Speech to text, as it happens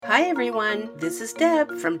Hi everyone, this is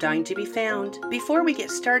Deb from Dying to be Found. Before we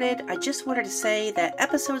get started, I just wanted to say that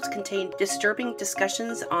episodes contain disturbing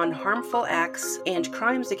discussions on harmful acts and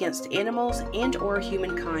crimes against animals and or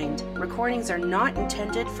humankind. Recordings are not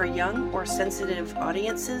intended for young or sensitive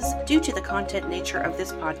audiences due to the content nature of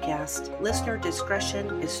this podcast. Listener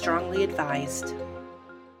discretion is strongly advised.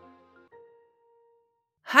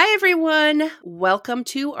 Hi everyone! Welcome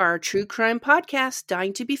to our true crime podcast,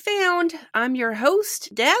 Dying to be Found. I'm your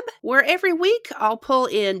host, Deb, where every week I'll pull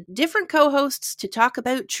in different co-hosts to talk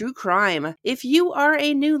about true crime. If you are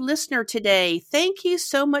a new listener today, thank you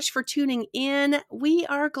so much for tuning in. We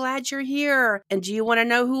are glad you're here. And do you want to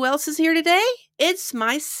know who else is here today? It's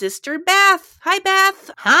my sister, Beth. Hi, Beth.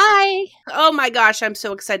 Hi. Oh my gosh, I'm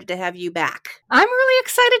so excited to have you back. I'm really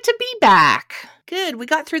excited to be back. Good. We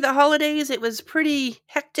got through the holidays. It was pretty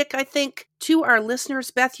hectic, I think. To our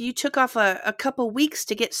listeners, Beth, you took off a couple weeks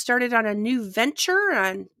to get started on a new venture.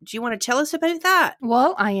 And do you want to tell us about that?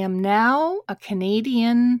 Well, I am now a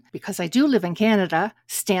Canadian, because I do live in Canada,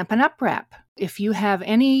 Stampin' Up! Rep. If you have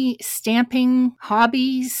any stamping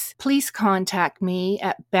hobbies, please contact me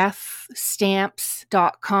at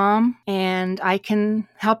bethstamps.com and I can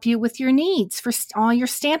help you with your needs for all your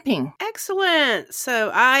stamping. Excellent.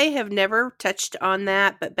 So I have never touched on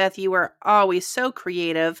that, but Beth, you are always so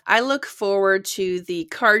creative. I look forward to the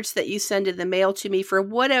cards that you send in the mail to me for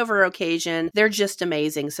whatever occasion. They're just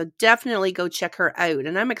amazing. So definitely go check her out.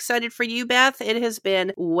 And I'm excited for you, Beth. It has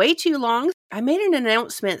been way too long. I made an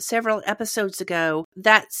announcement several episodes ago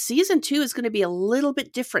that season 2 is going to be a little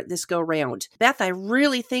bit different this go round. Beth, I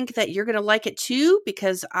really think that you're going to like it too,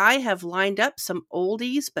 because I have lined up some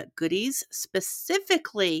oldies but goodies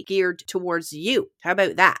specifically geared towards you. How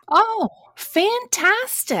about that? Oh,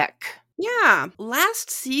 fantastic. Yeah,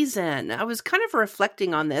 last season, I was kind of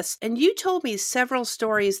reflecting on this, and you told me several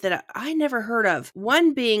stories that I never heard of.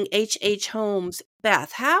 One being H.H. Holmes.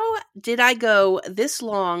 Beth, how did I go this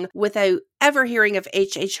long without ever hearing of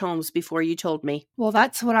H.H. Holmes before you told me? Well,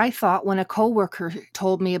 that's what I thought when a coworker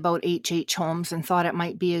told me about H.H. Holmes and thought it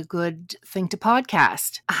might be a good thing to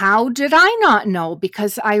podcast. How did I not know?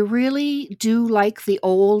 Because I really do like the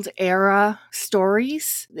old era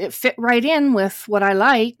stories. It fit right in with what I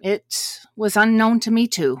like. It was unknown to me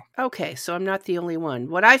too. Okay, so I'm not the only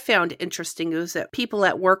one. What I found interesting was that people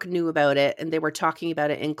at work knew about it and they were talking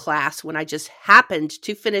about it in class when I just happened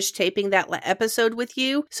to finish taping that episode with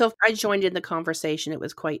you. So I joined in the conversation. It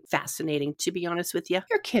was quite fascinating, to be honest with you.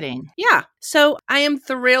 You're kidding. Yeah. So I am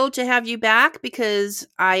thrilled to have you back because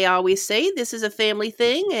I always say this is a family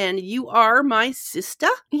thing and you are my sister.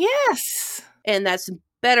 Yes. And that's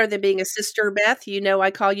better than being a sister, Beth. You know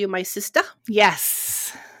I call you my sister.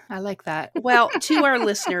 Yes. I like that. Well, to our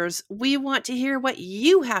listeners, we want to hear what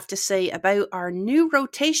you have to say about our new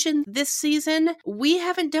rotation this season. We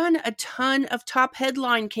haven't done a ton of top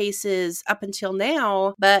headline cases up until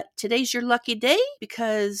now, but today's your lucky day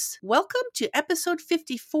because welcome to episode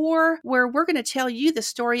 54, where we're going to tell you the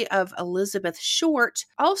story of Elizabeth Short,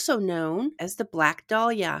 also known as the Black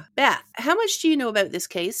Dahlia. Beth, how much do you know about this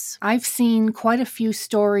case? I've seen quite a few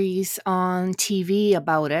stories on TV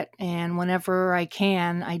about it, and whenever I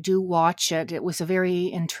can, I do watch it. It was a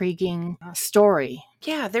very intriguing story.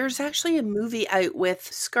 Yeah, there's actually a movie out with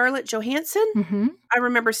Scarlett Johansson. Mm-hmm. I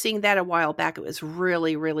remember seeing that a while back. It was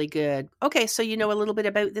really, really good. Okay, so you know a little bit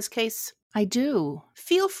about this case? I do.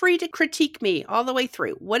 Feel free to critique me all the way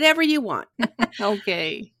through, whatever you want.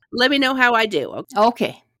 Okay. Let me know how I do.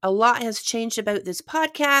 Okay. A lot has changed about this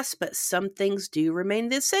podcast, but some things do remain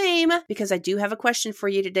the same because I do have a question for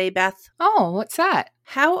you today, Beth. Oh, what's that?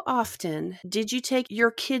 How often did you take your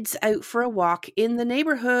kids out for a walk in the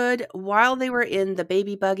neighborhood while they were in the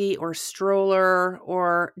baby buggy or stroller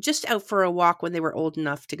or just out for a walk when they were old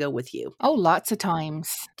enough to go with you? Oh, lots of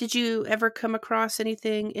times. Did you ever come across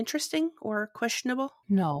anything interesting or questionable?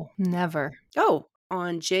 No, never. Oh,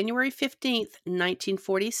 on January 15th,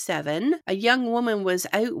 1947, a young woman was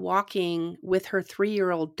out walking with her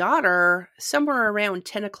 3-year-old daughter somewhere around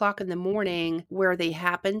 10 o'clock in the morning where they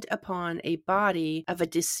happened upon a body of a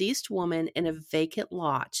deceased woman in a vacant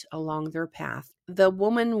lot along their path. The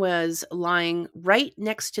woman was lying right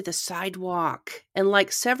next to the sidewalk. And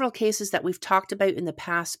like several cases that we've talked about in the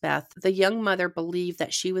past, Beth, the young mother believed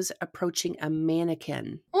that she was approaching a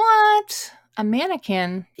mannequin. What? A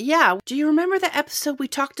mannequin? Yeah. Do you remember the episode we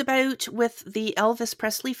talked about with the Elvis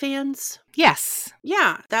Presley fans? Yes.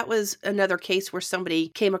 Yeah, that was another case where somebody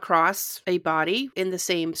came across a body in the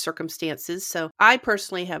same circumstances. So I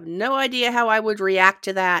personally have no idea how I would react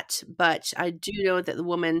to that, but I do know that the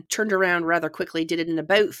woman turned around rather quickly, did it in an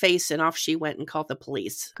about face, and off she went and called the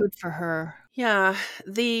police. Good for her. Yeah,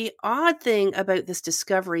 the odd thing about this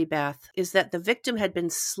discovery, Beth, is that the victim had been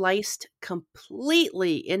sliced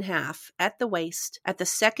completely in half at the waist, at the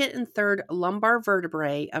second and third lumbar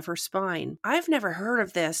vertebrae of her spine. I've never heard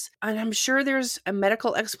of this, and I'm sure there's a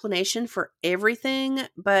medical explanation for everything,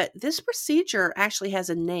 but this procedure actually has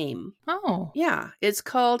a name. Oh, Yeah, it's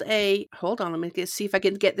called hold on, let me see if I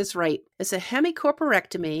can get this right. It's a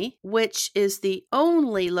hemicorporectomy, which is the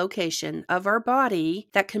only location of our body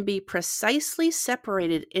that can be precisely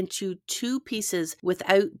separated into two pieces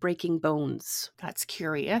without breaking bones. that's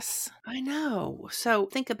curious. I know. So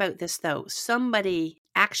think about this though. Somebody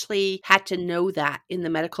actually had to know that in the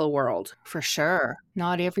medical world. For sure.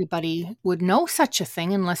 Not everybody would know such a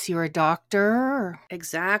thing unless you're a doctor.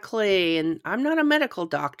 Exactly. And I'm not a medical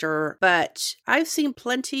doctor, but I've seen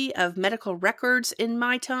plenty of medical records in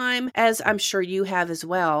my time, as I'm sure you have as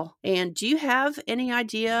well. And do you have any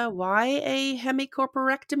idea why a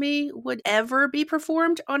hemicorporectomy would ever be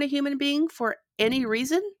performed on a human being for any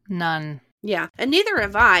reason? None. Yeah, and neither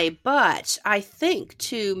have I, but I think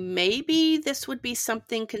too, maybe this would be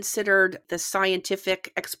something considered the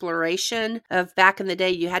scientific exploration of back in the day.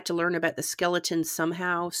 You had to learn about the skeleton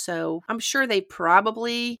somehow. So I'm sure they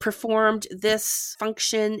probably performed this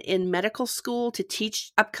function in medical school to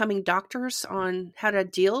teach upcoming doctors on how to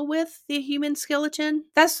deal with the human skeleton.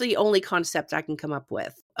 That's the only concept I can come up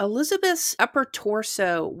with. Elizabeth's upper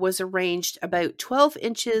torso was arranged about 12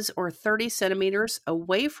 inches or 30 centimeters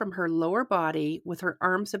away from her lower body with her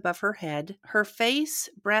arms above her head. Her face,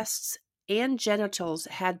 breasts, and genitals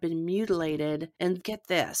had been mutilated. And get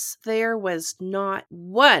this, there was not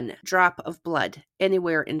one drop of blood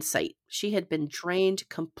anywhere in sight. She had been drained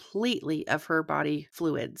completely of her body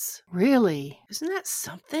fluids. Really? Isn't that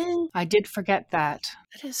something? I did forget that.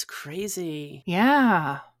 That is crazy.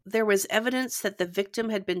 Yeah. There was evidence that the victim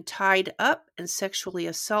had been tied up and sexually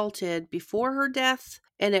assaulted before her death,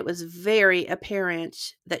 and it was very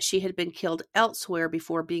apparent that she had been killed elsewhere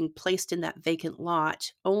before being placed in that vacant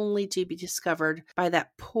lot, only to be discovered by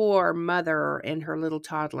that poor mother and her little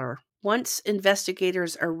toddler. Once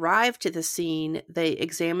investigators arrived to the scene, they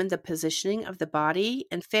examined the positioning of the body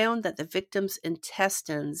and found that the victim's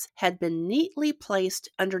intestines had been neatly placed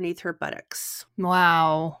underneath her buttocks.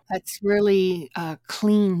 Wow. That's really a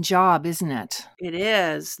clean job, isn't it? It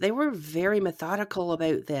is. They were very methodical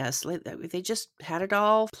about this. They just had it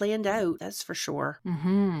all planned out, that's for sure.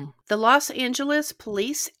 Mm-hmm. The Los Angeles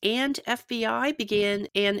police and FBI began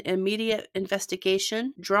an immediate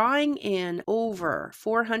investigation, drawing in over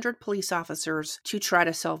 400 police officers to try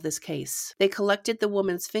to solve this case. They collected the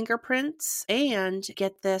woman's fingerprints and,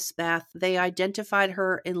 get this, Beth, they identified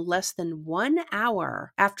her in less than 1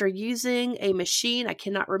 hour after using a machine. I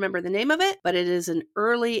cannot remember the name of it, but it is an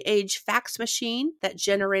early age fax machine that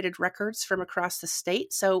generated records from across the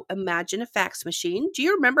state. So imagine a fax machine. Do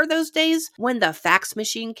you remember those days when the fax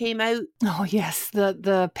machine came out? Oh, yes.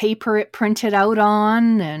 The paper it printed out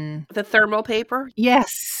on and The thermal paper?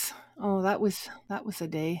 yes. Oh, that was a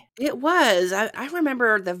day. It was. I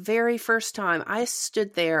remember the very first time I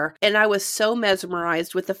stood there and I was so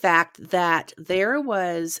mesmerized with the fact that there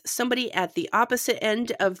was somebody at the opposite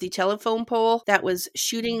end of the telephone pole that was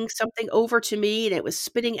shooting something over to me and it was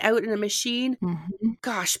spitting out in a machine. Mm-hmm.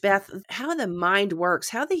 Gosh, Beth, how the mind works,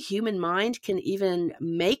 how the human mind can even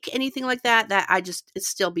make anything like that, it's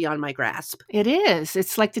still beyond my grasp. It is.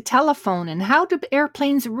 It's like the telephone. And how do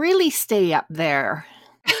airplanes really stay up there?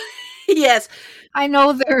 Yes. I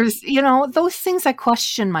know there's, those things I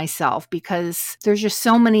question myself because there's just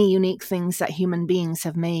so many unique things that human beings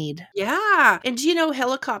have made. Yeah. And do you know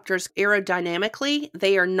helicopters aerodynamically,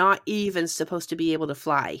 they are not even supposed to be able to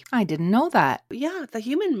fly. I didn't know that. Yeah, the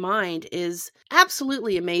human mind is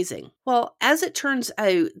absolutely amazing. Well, as it turns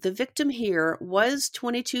out, the victim here was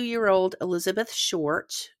 22-year-old Elizabeth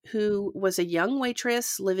Short, who was a young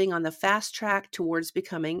waitress living on the fast track towards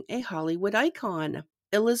becoming a Hollywood icon.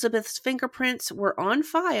 Elizabeth's fingerprints were on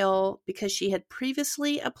file because she had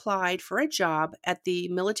previously applied for a job at the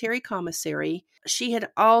military commissary. She had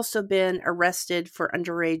also been arrested for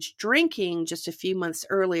underage drinking just a few months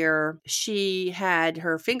earlier. She had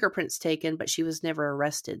her fingerprints taken, but she was never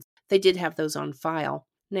arrested. They did have those on file.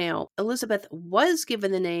 Now, Elizabeth was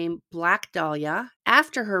given the name Black Dahlia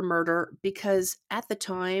after her murder because at the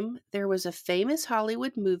time there was a famous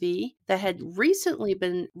Hollywood movie that had recently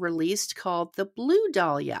been released called The Blue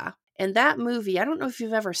Dahlia. And that movie, I don't know if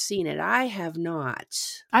you've ever seen it. I have not.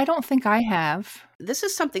 I don't think I have. This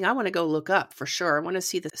is something I want to go look up for sure. I want to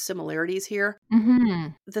see the similarities here. Mm-hmm.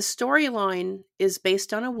 The storyline is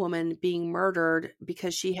based on a woman being murdered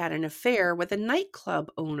because she had an affair with a nightclub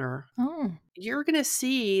owner. Oh. You're going to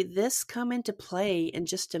see this come into play in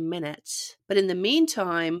just a minute. But in the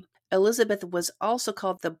meantime, Elizabeth was also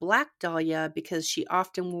called the Black Dahlia because she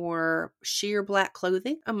often wore sheer black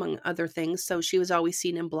clothing, among other things. So she was always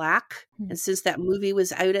seen in black. And since that movie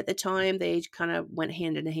was out at the time, they kind of went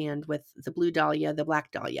hand in hand with the Blue Dahlia, the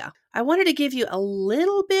Black Dahlia. I wanted to give you a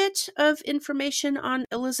little bit of information on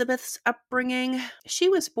Elizabeth's upbringing. She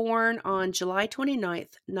was born on July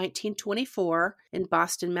 29th, 1924 in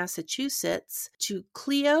Boston, Massachusetts, to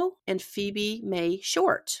Cleo and Phoebe May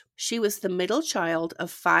Short. She was the middle child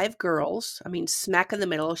of 5 girls. I mean, smack in the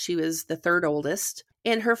middle. She was the third oldest.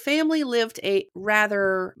 And her family lived a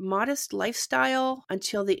rather modest lifestyle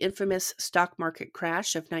until the infamous stock market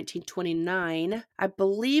crash of 1929. I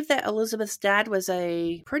believe that Elizabeth's dad was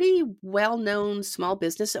a pretty well-known small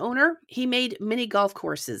business owner. He made mini golf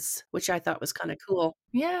courses, which I thought was kind of cool.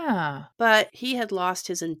 Yeah. But he had lost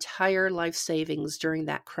his entire life savings during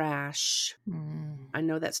that crash. I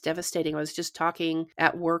know that's devastating. I was just talking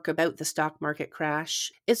at work about the stock market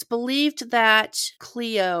crash. It's believed that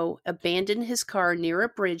Cleo abandoned his car near a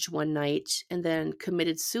bridge one night and then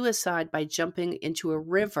committed suicide by jumping into a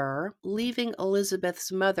river, leaving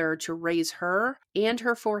Elizabeth's mother to raise her and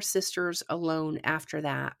her 4 sisters alone after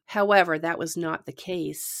that. However, that was not the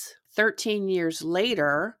case. 13 years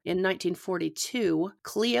later, in 1942,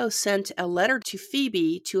 Cleo sent a letter to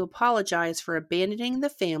Phoebe to apologize for abandoning the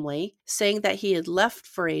family, saying that he had left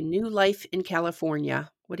for a new life in California.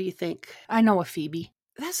 What do you think? I know a Phoebe.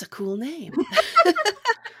 That's a cool name.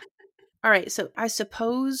 All right, so I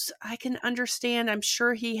suppose I can understand. I'm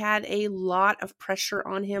sure he had a lot of pressure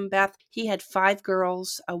on him, Beth. He had 5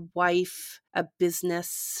 girls, a wife, a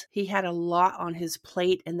business. He had a lot on his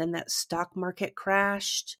plate, and then that stock market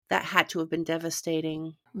crashed. That had to have been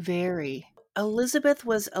devastating. Very. Elizabeth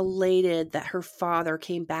was elated that her father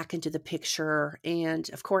came back into the picture, and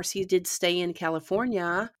of course he did stay in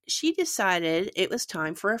California. She decided it was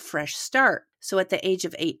time for a fresh start. So at the age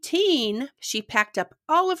of 18, she packed up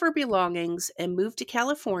all of her belongings and moved to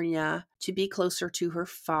California to be closer to her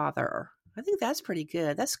father. I think that's pretty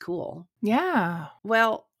good. That's cool. Yeah.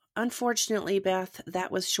 Well, unfortunately, Beth,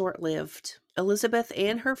 that was short-lived. Elizabeth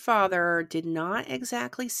and her father did not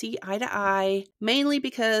exactly see eye to eye, mainly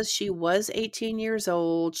because she was 18 years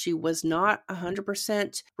old. She was not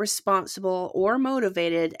 100% responsible or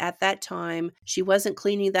motivated at that time. She wasn't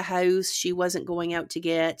cleaning the house. She wasn't going out to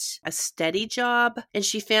get a steady job. And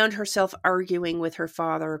she found herself arguing with her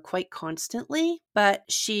father quite constantly. But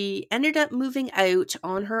she ended up moving out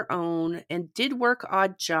on her own and did work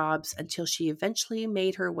odd jobs until she eventually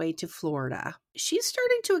made her way to Florida. She's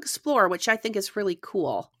starting to explore, which I think is really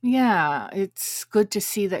cool. Yeah, it's good to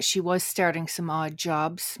see that she was starting some odd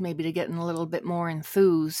jobs, maybe to getting a little bit more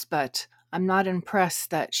enthused, but I'm not impressed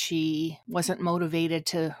that she wasn't motivated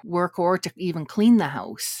to work or to even clean the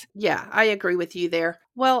house. Yeah, I agree with you there.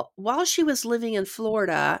 Well, while she was living in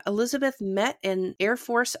Florida, Elizabeth met an Air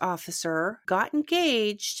Force officer, got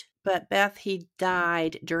engaged, but Beth, he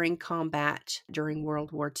died during combat during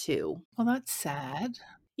World War II. Well, that's sad.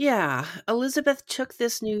 Yeah, Elizabeth took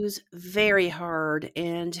this news very hard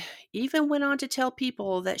and even went on to tell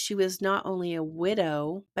people that she was not only a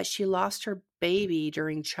widow, but she lost her baby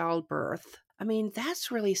during childbirth. I mean, that's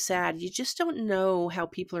really sad. You just don't know how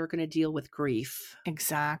people are going to deal with grief.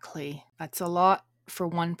 Exactly. That's a lot for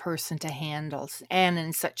one person to handle, and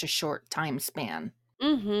in such a short time span.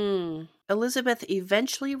 Elizabeth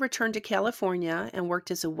eventually returned to California and worked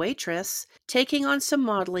as a waitress, taking on some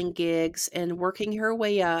modeling gigs and working her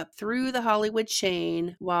way up through the Hollywood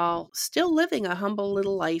chain while still living a humble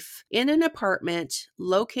little life in an apartment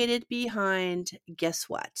located behind, guess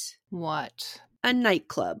what? What? A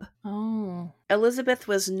nightclub. Oh. Elizabeth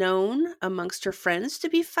was known amongst her friends to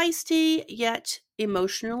be feisty, yet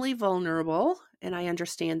emotionally vulnerable, and I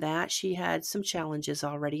understand that. She had some challenges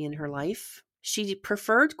already in her life. She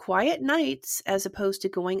preferred quiet nights as opposed to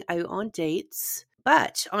going out on dates.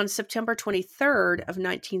 But on September 23rd of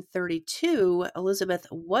 1932, Elizabeth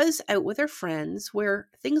was out with her friends where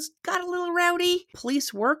things got a little rowdy.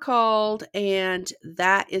 Police were called, and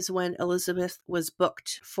that is when Elizabeth was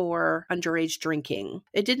booked for underage drinking.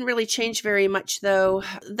 It didn't really change very much, though.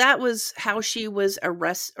 That was how she was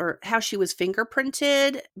how she was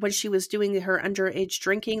fingerprinted when she was doing her underage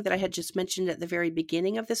drinking that I had just mentioned at the very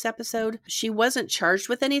beginning of this episode. She wasn't charged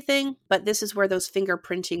with anything, but this is where those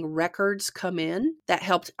fingerprinting records come in. woman that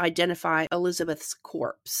helped identify Elizabeth's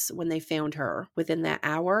corpse when they found her within that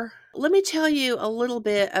hour. Let me tell you a little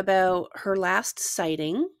bit about her last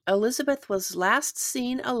sighting. Elizabeth was last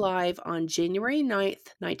seen alive on January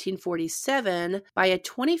 9th, 1947 by a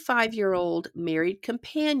 25-year-old married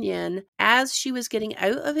companion as she was getting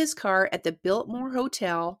out of his car at the Biltmore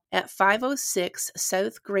Hotel at 506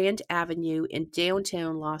 South Grand Avenue in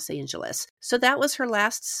downtown Los Angeles. So that was her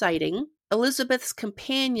last sighting. Elizabeth's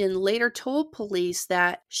companion later told police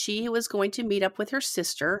that she was going to meet up with her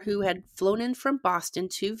sister, who had flown in from Boston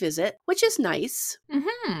to visit, which is nice.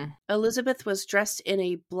 Mm-hmm. Elizabeth was dressed in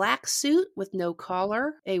a black suit with no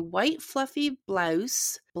collar, a white fluffy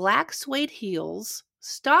blouse, black suede heels,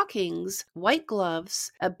 stockings, white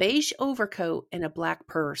gloves, a beige overcoat, and a black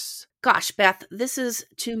purse. Gosh, Beth, this is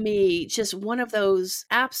to me just one of those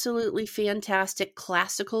absolutely fantastic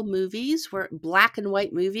classical movies, where black and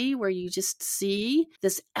white movie where you just see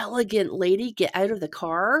this elegant lady get out of the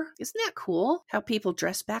car. Isn't that cool how people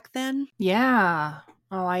dressed back then? Yeah.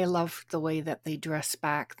 Oh, I loved the way that they dressed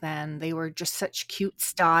back then. They were just such cute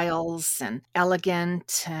styles and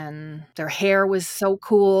elegant, and their hair was so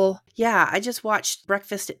cool. Yeah, I just watched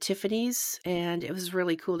Breakfast at Tiffany's, and it was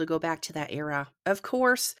really cool to go back to that era. Of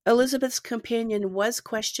course, Elizabeth's companion was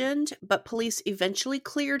questioned, but police eventually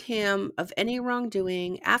cleared him of any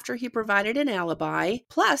wrongdoing after he provided an alibi.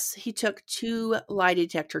 Plus, he took 2 lie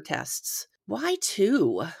detector tests. Why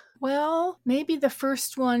 2? Well, maybe the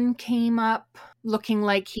first one came up looking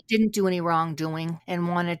like he didn't do any wrongdoing and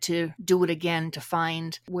wanted to do it again to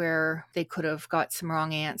find where they could have got some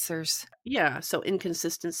wrong answers. Yeah, so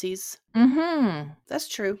inconsistencies. Mm-hmm. That's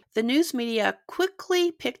true. The news media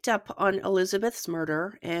quickly picked up on Elizabeth's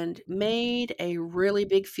murder and made a really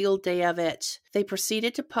big field day of it. They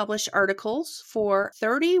proceeded to publish articles for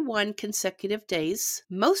 31 consecutive days.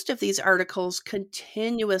 Most of these articles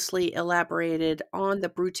continuously elaborated on the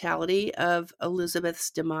brutality of Elizabeth's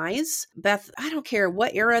demise. Beth, I don't care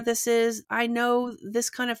what era this is. I know this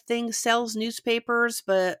kind of thing sells newspapers,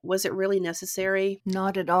 but was it really necessary?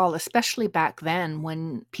 Not at all, especially back then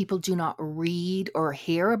when people do not read or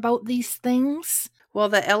hear about these things. Well,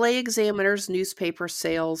 the LA Examiner's newspaper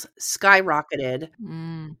sales skyrocketed.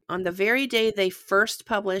 Mm. On the very day they first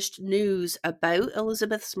published news about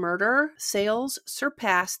Elizabeth's murder, sales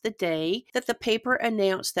surpassed the day that the paper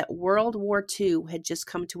announced that World War II had just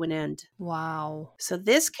come to an end. Wow. So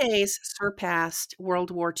this case surpassed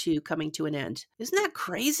World War II coming to an end. Isn't that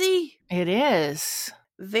crazy? It is.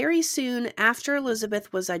 Very soon after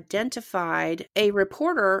Elizabeth was identified, a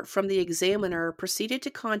reporter from the Examiner proceeded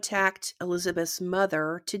to contact Elizabeth's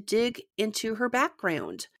mother to dig into her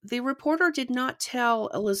background. The reporter did not tell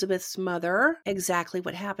Elizabeth's mother exactly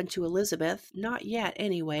what happened to Elizabeth, not yet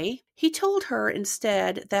anyway. He told her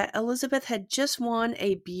instead that Elizabeth had just won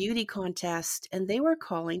a beauty contest and they were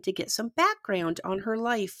calling to get some background on her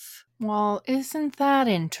life. Well, isn't that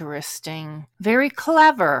interesting? Very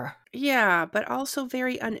clever. Yeah, but also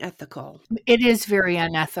very unethical. It is very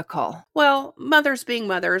unethical. Well, mothers being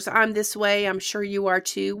mothers, I'm this way. I'm sure you are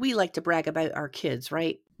too. We like to brag about our kids,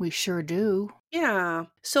 right? We sure do. Yeah.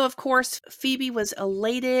 So, of course, Phoebe was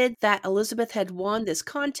elated that Elizabeth had won this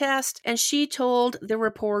contest, and she told the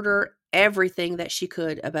reporter everything that she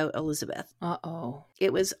could about Elizabeth. Uh-oh.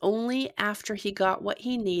 It was only after he got what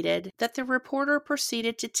he needed that the reporter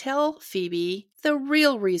proceeded to tell Phoebe the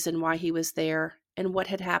real reason why he was there and what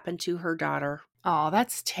had happened to her daughter. Oh,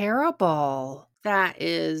 that's terrible. That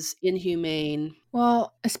is inhumane.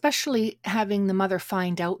 Well, especially having the mother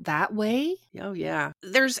find out that way. Oh, yeah.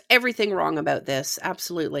 There's everything wrong about this.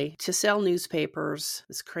 Absolutely. To sell newspapers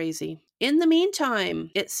is crazy. In the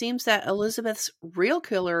meantime, it seems that Elizabeth's real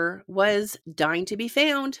killer was dying to be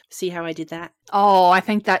found. See how I did that? Oh, I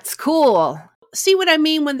think that's cool. See what I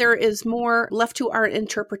mean when there is more left to our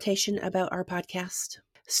interpretation about our podcast?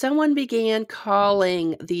 Someone began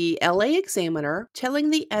calling the LA Examiner,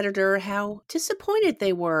 telling the editor how disappointed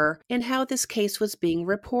they were in how this case was being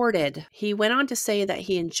reported. He went on to say that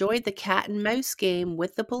he enjoyed the cat and mouse game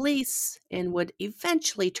with the police and would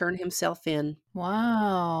eventually turn himself in.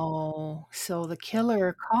 Wow. So the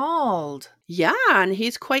killer called. Yeah, and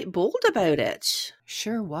he's quite bold about it.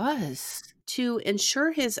 Sure was. To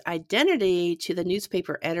ensure his identity to the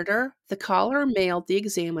newspaper editor, the caller mailed the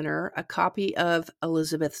Examiner a copy of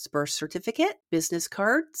Elizabeth's birth certificate, business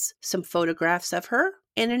cards, some photographs of her,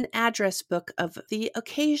 and an address book of the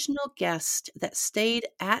occasional guest that stayed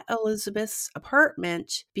at Elizabeth's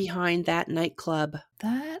apartment behind that nightclub.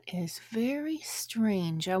 That is very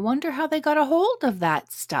strange. I wonder how they got a hold of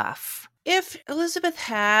that stuff. If Elizabeth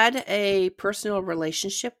had a personal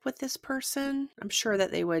relationship with this person, I'm sure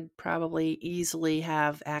that they would probably easily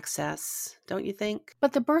have access, don't you think?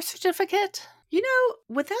 But the birth certificate? You know,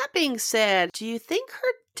 with that being said, do you think her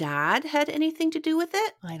dad had anything to do with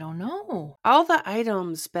it? I don't know. All the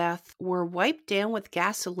items, Beth, were wiped down with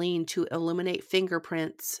gasoline to eliminate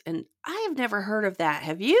fingerprints, and I have never heard of that.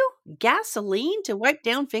 Have you? Gasoline to wipe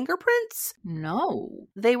down fingerprints? No,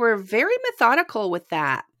 They were very methodical with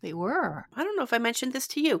that. they were. I don't know if I mentioned this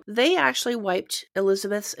to you. They actually wiped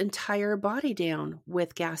Elizabeth's entire body down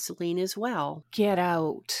with gasoline as well. Get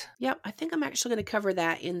out. Yep, I think I'm actually going to cover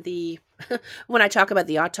that in the when I talk about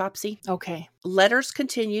the autopsy. Okay. Letters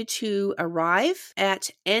continued to arrive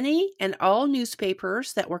at any and all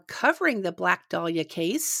newspapers that were covering the Black Dahlia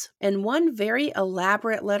case, and one very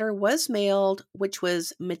elaborate letter was mailed, which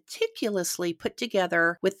was meticulously put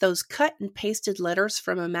together with those cut and pasted letters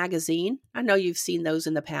from a magazine. I know you've seen those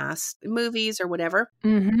in the past, movies or whatever.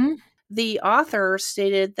 Mm-hmm. The author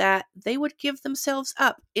stated that they would give themselves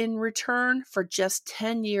up in return for just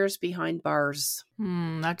 10 years behind bars.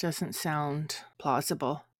 That doesn't sound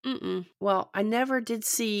plausible. Well, I never did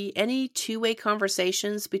see any two-way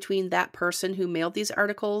conversations between that person who mailed these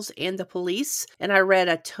articles and the police. And I read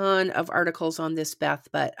a ton of articles on this, Beth,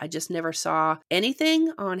 but I just never saw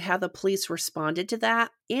anything on how the police responded to that.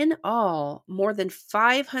 In all, more than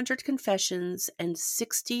 500 confessions and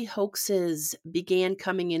 60 hoaxes began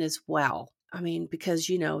coming in as well. I mean, because,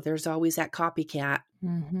 there's always that copycat.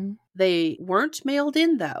 Mm-hmm. They weren't mailed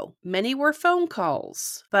in, though. Many were phone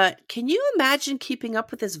calls. But can you imagine keeping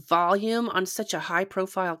up with this volume on such a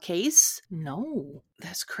high-profile case? No.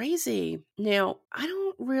 That's crazy. Now, I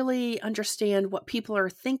don't really understand what people are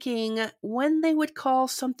thinking when they would call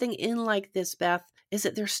something in like this, Beth. Is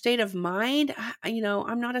it their state of mind?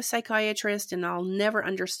 I'm not a psychiatrist and I'll never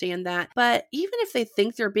understand that. But even if they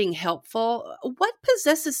think they're being helpful, what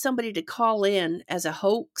possesses somebody to call in as a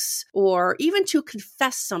hoax or even to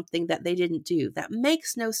confess something that they didn't do? That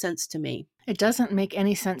makes no sense to me. It doesn't make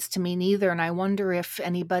any sense to me neither, and I wonder if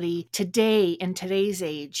anybody today, in today's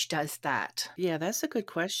age, does that. Yeah, that's a good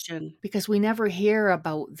question. Because we never hear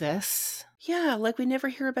about this. Yeah, like we never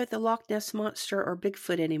hear about the Loch Ness Monster or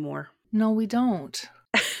Bigfoot anymore. No, we don't.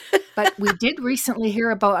 But we did recently hear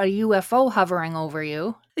about a UFO hovering over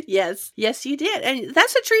you. Yes, you did. And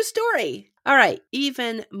that's a true story. All right.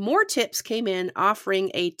 Even more tips came in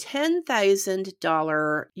offering a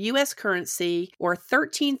 $10,000 US currency or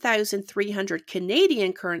 13,300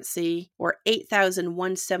 Canadian currency or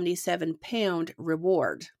 8,177 pound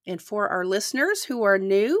reward. And for our listeners who are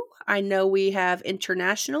new, I know we have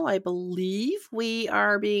international. I believe we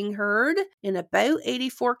are being heard in about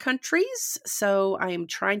 84 countries. So I am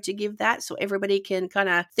trying to give that so everybody can kind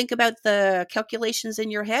of think about the calculations in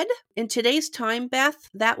your head. In today's time, Beth,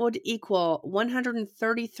 that would equal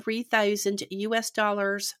 133,000 US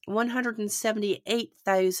dollars,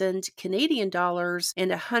 178,000 Canadian dollars,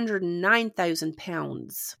 and 109,000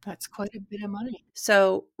 pounds. That's quite a bit of money.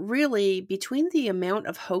 So really, between the amount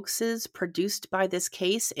of hoaxes produced by this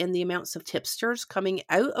case and the amounts of tipsters coming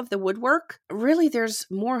out of the woodwork, really there's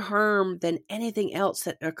more harm than anything else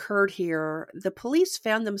that occurred here. The police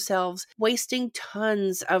found themselves wasting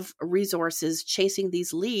tons of resources chasing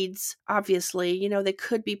these leads. Obviously, they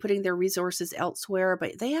could be putting their resources elsewhere,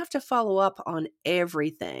 but they have to follow up on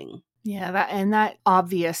everything. Yeah, that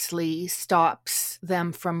obviously stops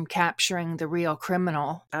them from capturing the real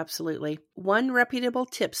criminal. Absolutely. One reputable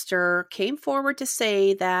tipster came forward to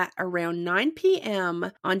say that around 9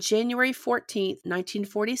 p.m. on January 14th,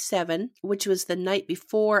 1947, which was the night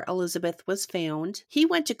before Elizabeth was found, he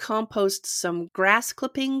went to compost some grass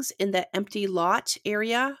clippings in the empty lot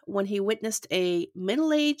area when he witnessed a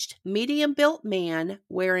middle-aged, medium-built man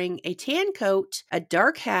wearing a tan coat, a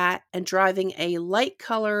dark hat, and driving a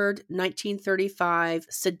light-colored 1935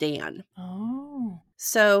 sedan. Oh.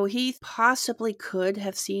 So he possibly could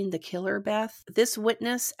have seen the killer, Beth. This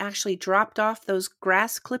witness actually dropped off those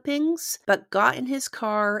grass clippings, but got in his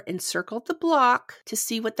car and circled the block to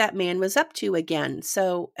see what that man was up to again.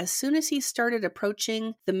 So as soon as he started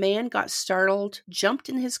approaching, the man got startled, jumped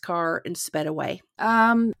in his car, and sped away.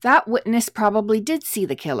 That witness probably did see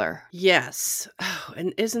the killer. Yes. Oh,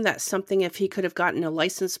 and isn't that something if he could have gotten a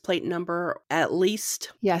license plate number at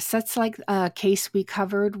least? Yes, that's like a case we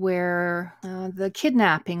covered where the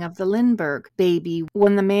kidnapping of the Lindbergh baby,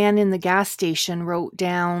 when the man in the gas station wrote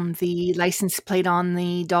down the license plate on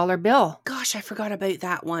the dollar bill. Gosh, I forgot about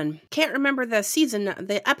that one. Can't remember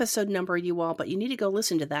the episode number, you all, but you need to go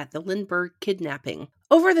listen to that, the Lindbergh kidnapping.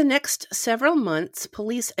 Over the next several months,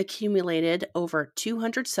 police accumulated over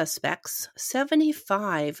 200 suspects,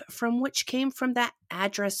 75 from which came from that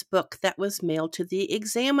address book that was mailed to the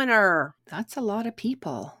Examiner. That's a lot of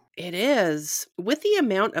people. It is. With the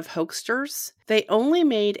amount of hoaxsters, they only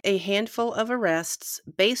made a handful of arrests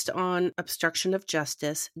based on obstruction of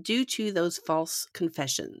justice due to those false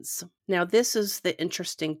confessions. Now, this is the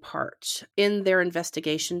interesting part. In their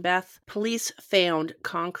investigation, Beth, police found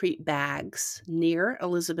concrete bags near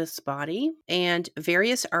Elizabeth's body, and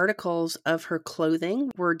various articles of her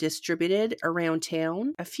clothing were distributed around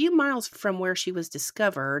town a few miles from where she was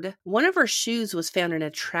discovered. One of her shoes was found in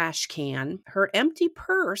a trash can. Her empty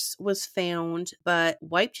purse was found, but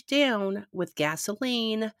wiped down with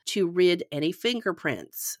gasoline to rid any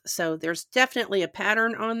fingerprints. So there's definitely a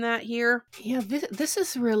pattern on that here. Yeah, this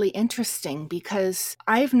is really interesting because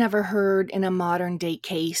I've never heard in a modern day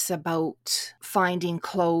case about finding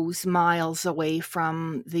clothes miles away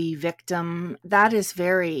from the victim. That is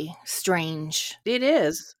very strange. It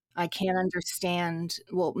is. I can't understand.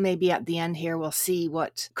 Well, maybe at the end here we'll see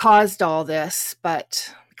what caused all this,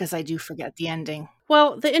 but because I do forget the ending.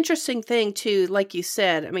 Well, the interesting thing, too, like you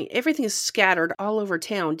said, I mean, everything is scattered all over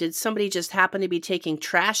town. Did somebody just happen to be taking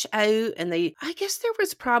trash out? And I guess there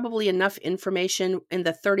was probably enough information in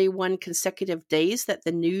the 31 consecutive days that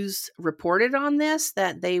the news reported on this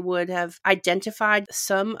that they would have identified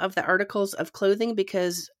some of the articles of clothing,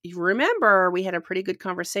 because you remember we had a pretty good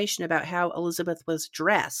conversation about how Elizabeth was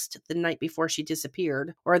dressed the night before she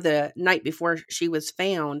disappeared, or the night before she was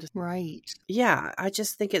found. Right. Yeah, I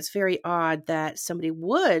just think it's very odd that somebody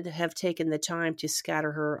would have taken the time to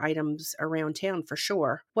scatter her items around town for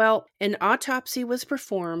sure. Well, an autopsy was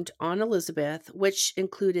performed on Elizabeth, which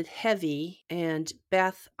included heavy, and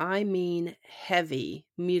Beth, I mean heavy,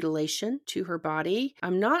 mutilation to her body.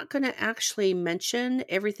 I'm not going to actually mention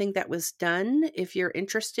everything that was done. If you're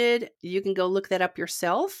interested, you can go look that up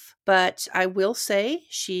yourself. But I will say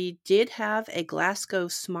she did have a Glasgow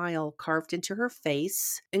smile carved into her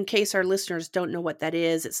face. In case our listeners don't know what that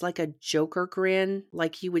is, it's like a Joker grin,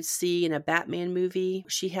 like you would see in a Batman movie.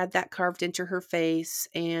 She had that carved into her face.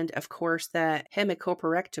 And of course, that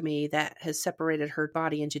hemicoparectomy that has separated her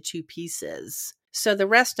body into two pieces. So the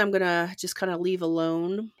rest I'm going to just kind of leave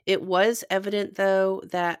alone. It was evident, though,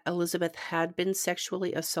 that Elizabeth had been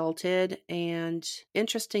sexually assaulted. And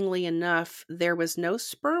interestingly enough, there was no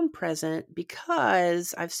sperm present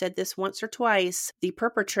because, I've said this once or twice, the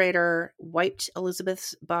perpetrator wiped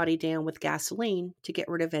Elizabeth's body down with gasoline to get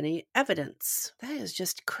rid of any evidence. That is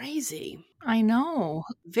just crazy. I know.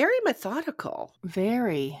 Very methodical.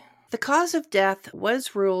 Very. The cause of death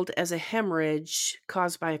was ruled as a hemorrhage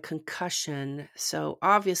caused by a concussion. So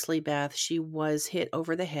obviously, Beth, she was hit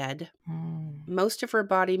over the head. Most of her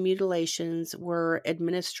body mutilations were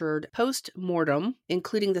administered post-mortem,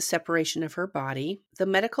 including the separation of her body. The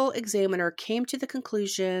medical examiner came to the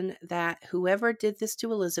conclusion that whoever did this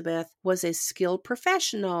to Elizabeth was a skilled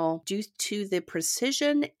professional due to the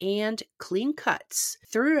precision and clean cuts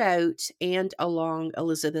throughout and along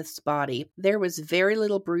Elizabeth's body. There was very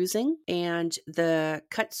little bruising, and the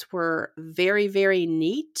cuts were very, very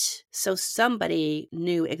neat. So somebody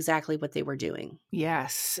knew exactly what they were doing.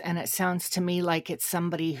 Yes, and it sounds to me like it's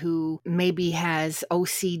somebody who maybe has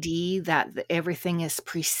OCD, that everything is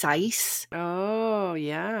precise. Oh,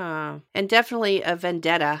 yeah. And definitely a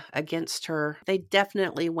vendetta against her. They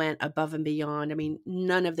definitely went above and beyond. I mean,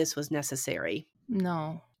 none of this was necessary.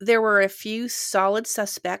 No. There were a few solid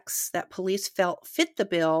suspects that police felt fit the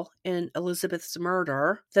bill in Elizabeth's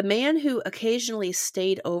murder. The man who occasionally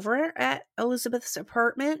stayed over at Elizabeth's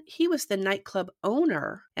apartment, he was the nightclub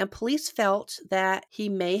owner, and police felt that he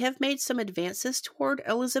may have made some advances toward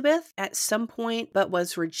Elizabeth at some point, but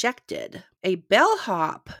was rejected. A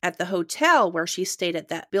bellhop at the hotel where she stayed at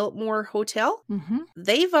that Biltmore Hotel,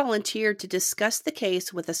 they volunteered to discuss the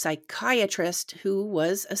case with a psychiatrist who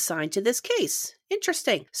was assigned to this case.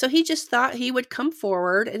 Interesting. So he just thought he would come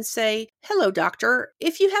forward and say, "Hello, doctor.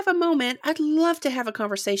 If you have a moment, I'd love to have a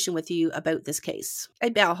conversation with you about this case." A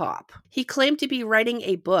bellhop. He claimed to be writing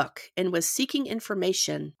a book and was seeking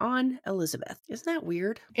information on Elizabeth. Isn't that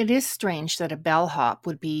weird? It is strange that a bellhop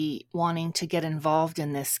would be wanting to get involved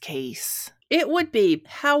in this case. It would be.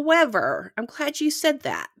 However, I'm glad you said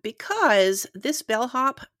that, because this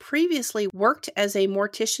bellhop previously worked as a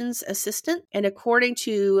mortician's assistant, and according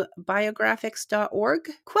to biographics.org,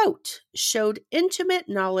 quote, showed intimate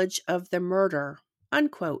knowledge of the murder,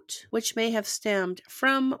 unquote, which may have stemmed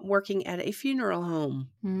from working at a funeral home.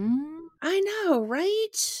 I know,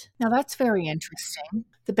 right? Now that's very interesting.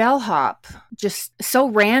 The bellhop, just so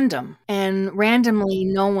random, and randomly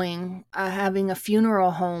knowing, having a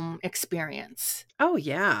funeral home experience. Oh,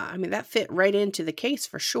 yeah. I mean, that fit right into the case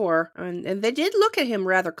for sure. And they did look at him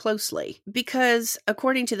rather closely because,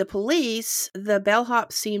 according to the police, the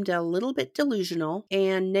bellhop seemed a little bit delusional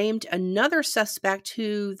and named another suspect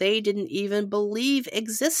who they didn't even believe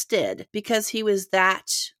existed because he was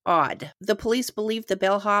that odd. The police believed the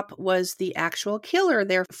bellhop was the actual killer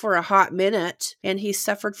there for a hot minute, and he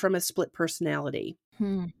suffered from a split personality.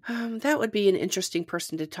 That would be an interesting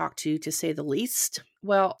person to talk to say the least.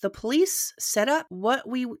 Well, the police set up what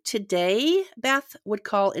we today, Beth, would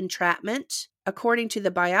call entrapment. According to the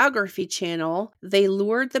biography channel, they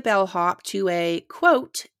lured the bellhop to a,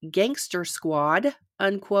 quote, gangster squad,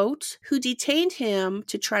 unquote, who detained him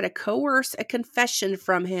to try to coerce a confession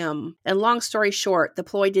from him. And long story short, the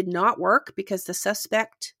ploy did not work because the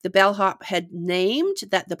suspect the bellhop had named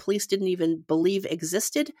that the police didn't even believe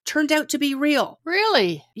existed turned out to be real.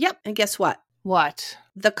 Really? Yep. And guess what? What?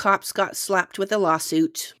 The cops got slapped with a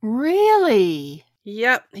lawsuit. Really?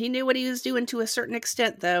 Yep. He knew what he was doing to a certain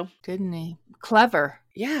extent, though. Didn't he? Clever.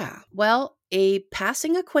 Yeah. Well, a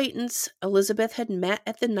passing acquaintance Elizabeth had met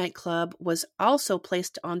at the nightclub was also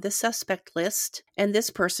placed on the suspect list, and this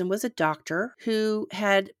person was a doctor who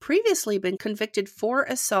had previously been convicted for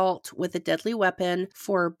assault with a deadly weapon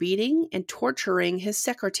for beating and torturing his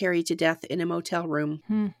secretary to death in a motel room.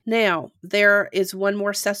 Now, there is one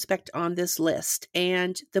more suspect on this list,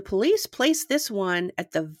 and the police placed this one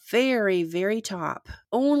at the very, very top,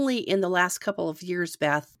 only in the last couple of years,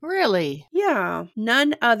 Beth. Really? Yeah.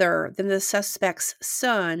 None other than the suspect's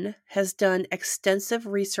son has done extensive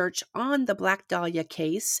research on the Black Dahlia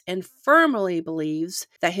case and firmly believes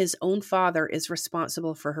that his own father is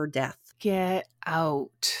responsible for her death. Get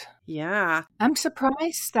out. Yeah. I'm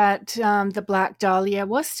surprised that the Black Dahlia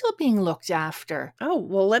was still being looked after. Oh,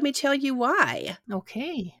 well, let me tell you why.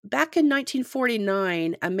 Okay. Back in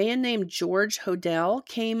 1949, a man named George Hodel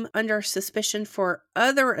came under suspicion for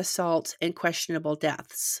other assaults and questionable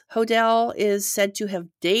deaths. Hodel is said to have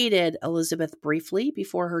dated Elizabeth briefly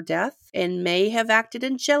before her death and may have acted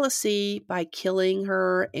in jealousy by killing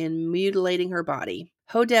her and mutilating her body.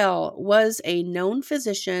 Hodel was a known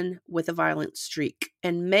physician with a violent streak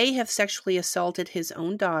and may have sexually assaulted his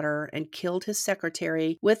own daughter and killed his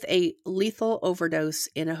secretary with a lethal overdose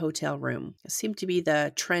in a hotel room. It seemed to be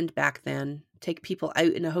the trend back then. Take people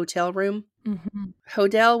out in a hotel room.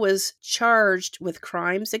 Hodel was charged with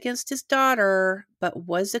crimes against his daughter, but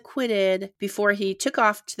was acquitted before he took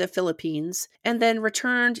off to the Philippines and then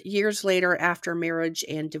returned years later after marriage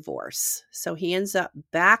and divorce. So he ends up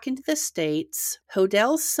back into the States.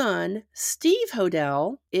 Hodel's son, Steve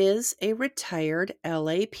Hodel, is a retired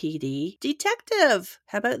LAPD detective.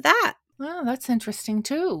 How about that? Well, that's interesting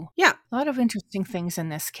too. Yeah. A lot of interesting things in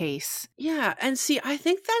this case. Yeah. And see, I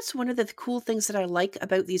think that's one of the cool things that I like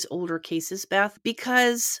about these older cases, Beth,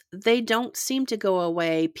 because they don't seem to go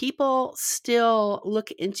away. People still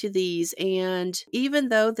look into these. And even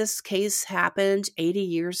though this case happened 80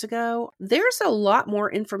 years ago, there's a lot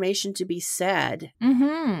more information to be said.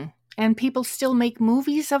 And people still make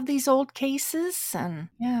movies of these old cases. And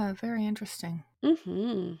yeah, very interesting.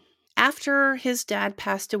 After his dad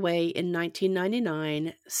passed away in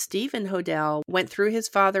 1999, Stephen Hodel went through his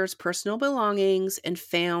father's personal belongings and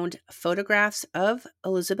found photographs of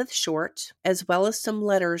Elizabeth Short, as well as some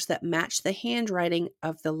letters that matched the handwriting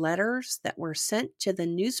of the letters that were sent to the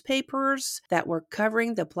newspapers that were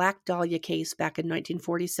covering the Black Dahlia case back in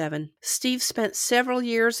 1947. Steve spent several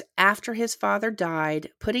years after his father died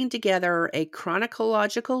putting together a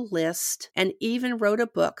chronological list and even wrote a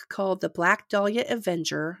book called The Black Dahlia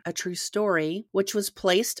Avenger, a true story, which was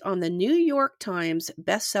placed on the New York Times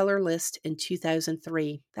bestseller list in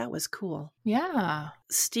 2003. That was cool. Yeah.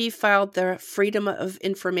 Steve filed the Freedom of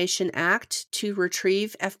Information Act to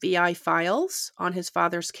retrieve FBI files on his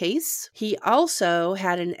father's case. He also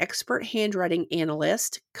had an expert handwriting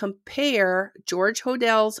analyst compare George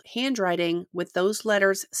Hodel's handwriting with those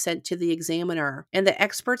letters sent to the examiner. And the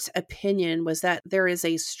expert's opinion was that there is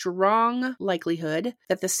a strong likelihood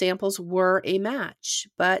that the samples were a match,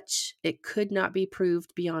 but it could not be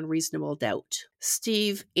proved beyond reasonable doubt.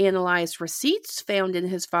 Steve analyzed receipts found in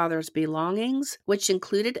his father's belongings, which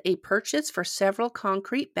included a purchase for several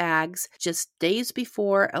concrete bags just days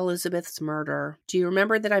before Elizabeth's murder. Do you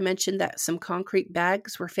remember that I mentioned that some concrete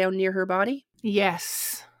bags were found near her body?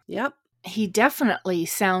 Yes. Yep. He definitely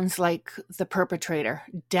sounds like the perpetrator.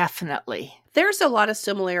 Definitely. There's a lot of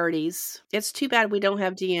similarities. It's too bad we don't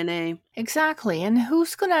have DNA. Exactly. And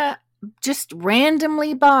who's going to just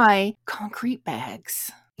randomly buy concrete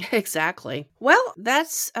bags? Exactly. Well,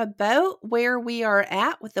 that's about where we are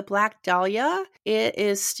at with the Black Dahlia. It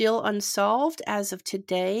is still unsolved as of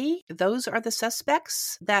today. Those are the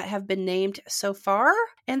suspects that have been named so far.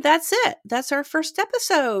 And that's it. That's our first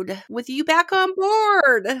episode with you back on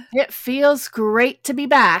board. It feels great to be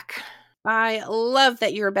back. I love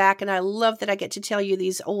that you're back, and I love that I get to tell you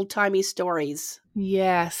these old-timey stories.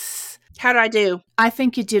 Yes. How'd I do? I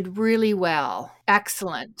think you did really well.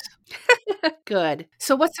 Excellent. Good.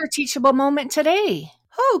 So what's our teachable moment today?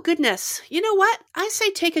 Oh, goodness. You know what? I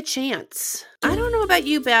say take a chance. I don't know about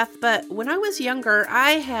you, Beth, but when I was younger,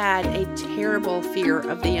 I had a terrible fear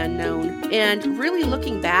of the unknown. And really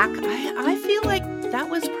looking back, I feel like that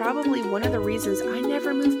was probably one of the reasons I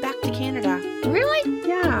never moved back to Canada. Really?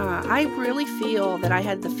 Yeah, I really feel that I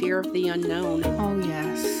had the fear of the unknown. Oh,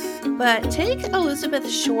 yes. But take Elizabeth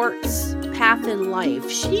Short's path in life.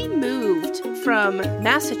 She moved from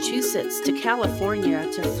Massachusetts to California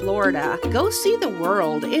to Florida. Go see the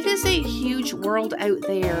world. It is a huge world out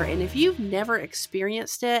there. And if you've never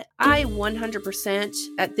experienced it, I 100%,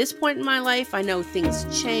 at this point in my life, I know things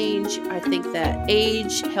change. I think that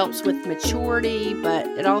age helps with maturity, but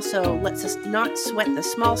it also lets us not sweat the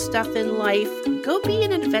small stuff in life. Go be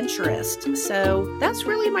an adventurist. So that's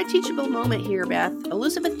really my teachable moment here, Beth.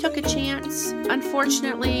 Elizabeth took a chance.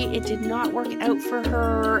 Unfortunately, it did not work out for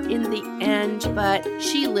her in the end, but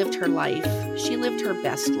she lived her life. She lived her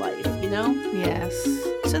best life, you know? Yes.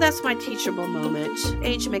 So that's my teachable moment.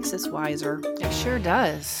 Age makes us wiser. It sure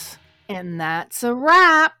does. And that's a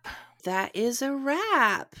wrap. That is a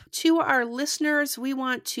wrap. To our listeners, we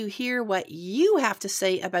want to hear what you have to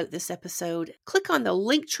say about this episode. Click on the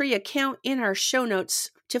Linktree account in our show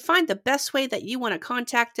notes to find the best way that you want to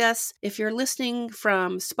contact us. If you're listening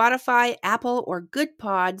from Spotify, Apple, or Good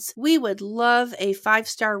Pods, we would love a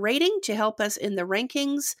 5-star rating to help us in the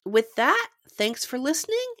rankings. With that, thanks for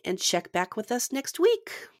listening and check back with us next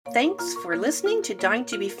week. Thanks for listening to Dying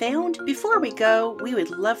to Be Found. Before we go, we would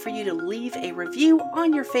love for you to leave a review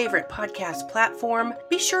on your favorite podcast platform.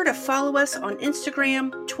 Be sure to follow us on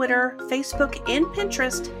Instagram, Twitter, Facebook, and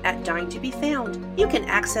Pinterest at Dying to Be Found. You can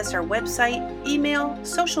access our website, email,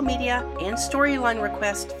 social media, and storyline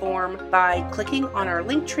request form by clicking on our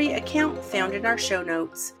Linktree account found in our show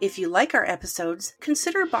notes. If you like our episodes,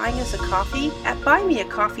 consider buying us a coffee at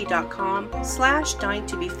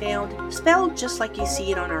buymeacoffee.com/dyingtobefound, spelled just like you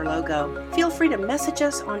see it on our logo. Feel free to message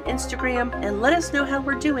us on Instagram and let us know how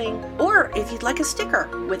we're doing, or if you'd like a sticker.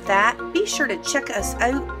 With that, be sure to check us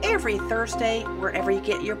out every Thursday wherever you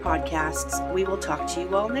get your podcasts. We will talk to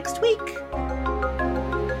you all next week.